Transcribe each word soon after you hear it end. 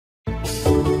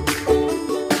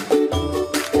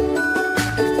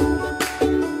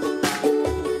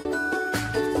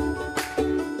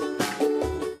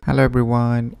Hello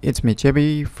everyone, it's me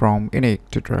JB from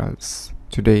UniqueTutorials.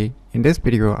 Today in this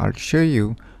video I'll show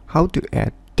you how to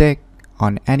add text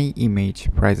on any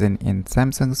image present in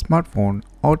Samsung smartphone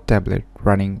or tablet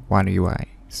running One UI.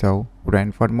 So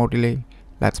without further more delay,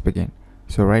 let's begin.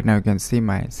 So right now you can see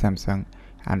my Samsung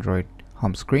Android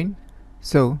home screen.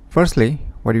 So firstly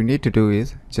what you need to do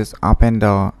is just open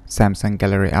the Samsung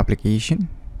Gallery application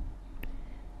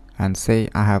and say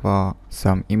I have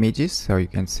some images, so you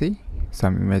can see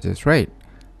some images, right?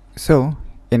 So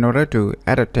in order to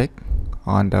add a text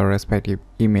on the respective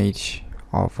image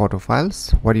or photo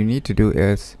files, what you need to do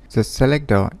is just select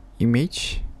the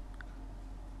image.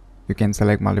 You can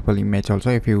select multiple images also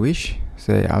if you wish.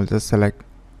 Say I'll just select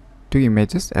 2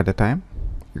 images at a time.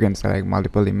 You can select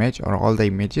multiple images or all the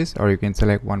images, or you can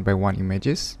select one by one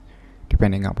images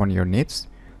depending upon your needs.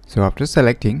 So after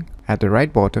selecting, at the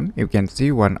right bottom you can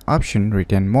see one option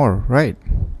written more, right?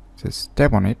 Just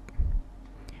tap on it.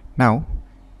 Now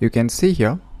you can see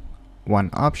here one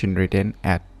option written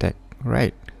add text,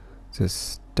 right?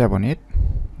 Just tap on it.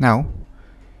 Now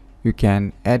you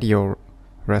can add your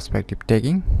respective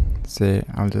tagging. Say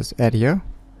I'll just add here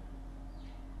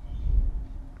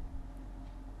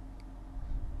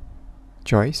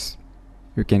choice.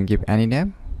 You can give any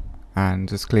name and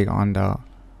just click on the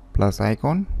plus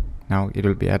icon. Now it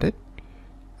will be added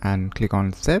and click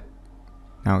on save.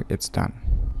 Now it's done.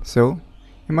 So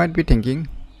you might be thinking,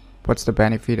 what's the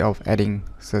benefit of adding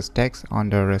such text on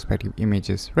the respective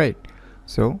images, right?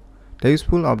 So the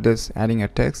useful of this adding a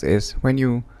text is when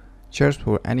you search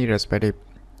for any respective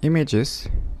images,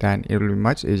 then it will be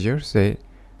much easier. Say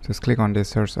just click on the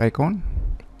search icon.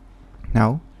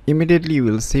 Now immediately you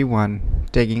will see one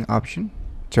tagging option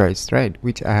choice, right,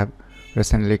 which I have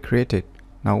recently created.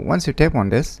 Now once you tap on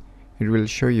this, it will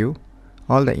show you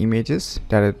all the images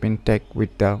that have been tagged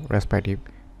with the respective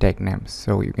tag names.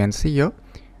 So you can see here.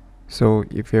 So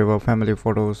if you have a family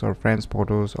photos or friends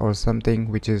photos or something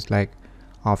which is like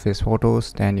office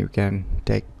photos, then you can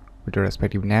tag with the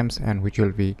respective names, and which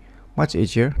will be much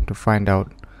easier to find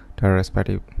out the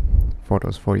respective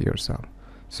photos for yourself.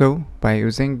 So by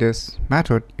using this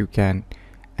method, you can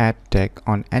add tag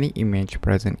on any image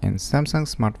present in Samsung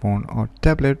smartphone or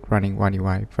tablet running One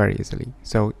UI very easily.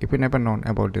 So if you never known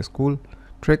about this cool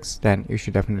tricks, then you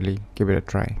should definitely give it a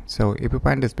try. So if you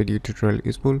find this video tutorial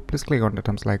useful, please click on the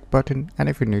thumbs like button, and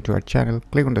if you're new to our channel,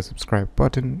 click on the subscribe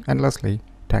button, and lastly,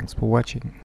 thanks for watching.